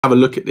Have a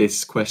look at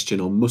this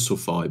question on muscle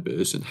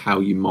fibers and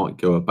how you might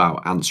go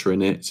about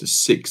answering it. It's a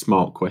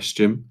 6-mark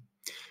question.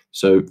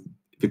 So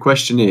the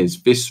question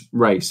is, this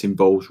race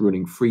involves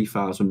running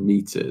 3,000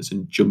 meters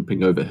and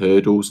jumping over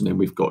hurdles. And then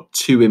we've got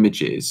two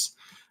images.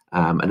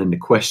 And then the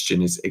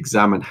question is,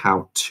 examine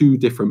how two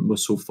different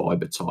muscle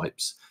fiber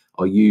types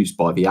are used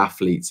by the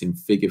athletes in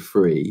figure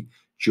 3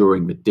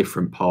 during the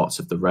different parts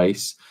of the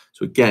race.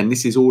 So again,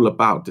 this is all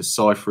about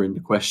deciphering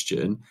the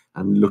question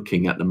and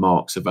looking at the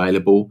marks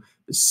available.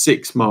 There's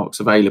 6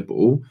 marks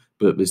available,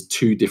 but there's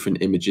 2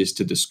 different images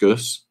to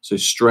discuss. So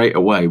straight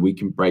away, we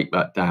can break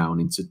that down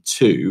into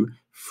 2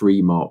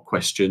 3-mark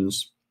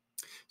questions.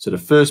 So the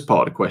first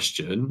part of the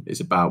question is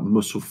about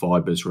muscle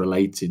fibers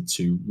related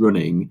to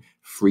running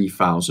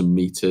 3,000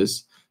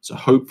 meters. So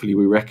hopefully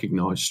we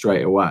recognize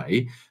straight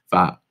away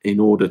that in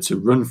order to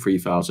run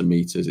 3,000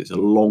 meters, it's a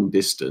long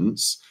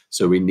distance.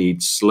 So we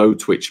need slow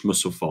twitch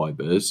muscle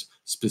fibers,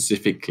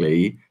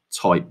 specifically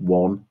type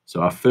 1.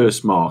 So our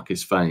first mark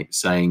is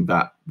saying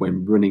that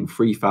when running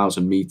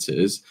 3,000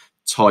 meters,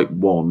 type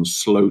 1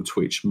 slow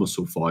twitch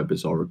muscle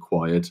fibers are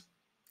required.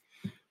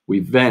 We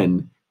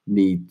then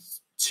need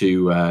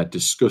to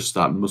discuss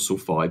that muscle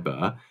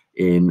fiber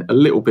in a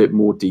little bit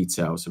more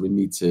detail. So we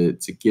need to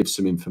give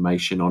some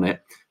information on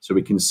it. So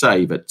we can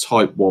say that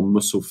type 1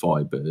 muscle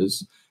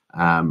fibers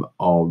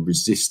are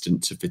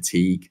resistant to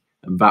fatigue,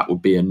 and that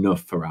would be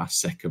enough for our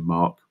second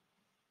mark.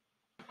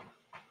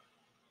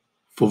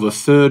 For the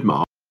third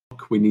mark,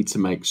 we need to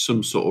make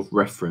some sort of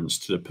reference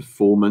to the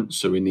performance.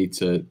 So we need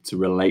to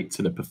relate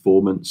to the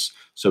performance.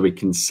 So we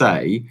can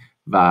say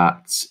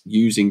that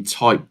using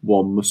type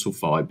 1 muscle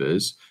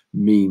fibers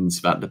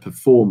means that the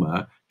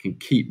performer can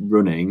keep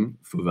running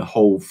for the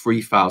whole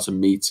 3,000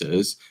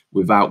 meters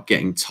without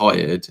getting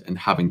tired and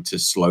having to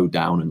slow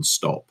down and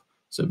stop.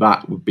 So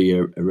that would be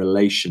a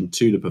relation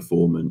to the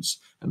performance,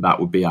 and that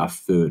would be our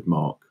third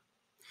mark.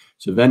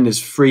 So then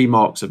there's 3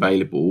 marks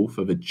available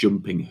for the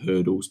jumping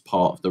hurdles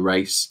part of the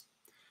race.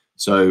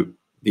 So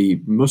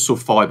the muscle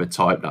fiber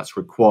type that's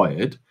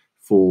required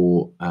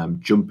for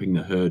jumping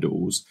the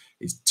hurdles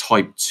is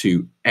type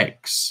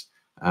 2X,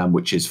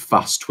 which is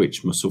fast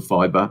twitch muscle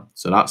fiber.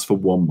 So that's for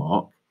 1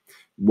 mark.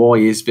 Why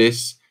is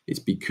this? It's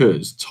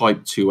because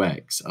type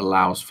 2X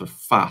allows for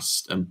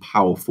fast and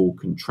powerful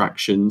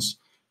contractions.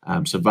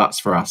 So that's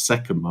for our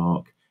second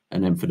mark.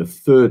 And then for the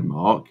third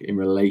mark, in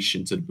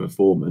relation to the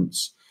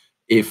performance,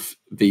 if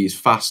these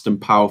fast and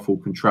powerful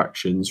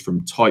contractions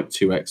from type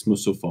 2X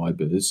muscle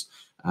fibers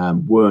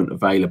weren't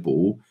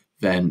available,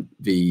 then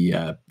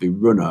the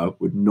runner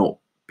would not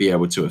be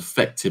able to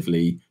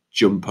effectively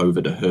jump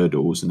over the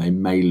hurdles, and they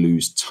may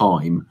lose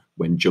time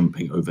when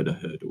jumping over the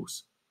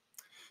hurdles.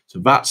 So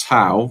that's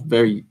how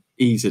very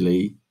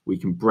easily we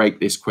can break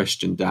this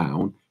question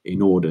down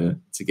in order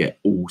to get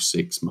all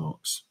 6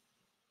 marks.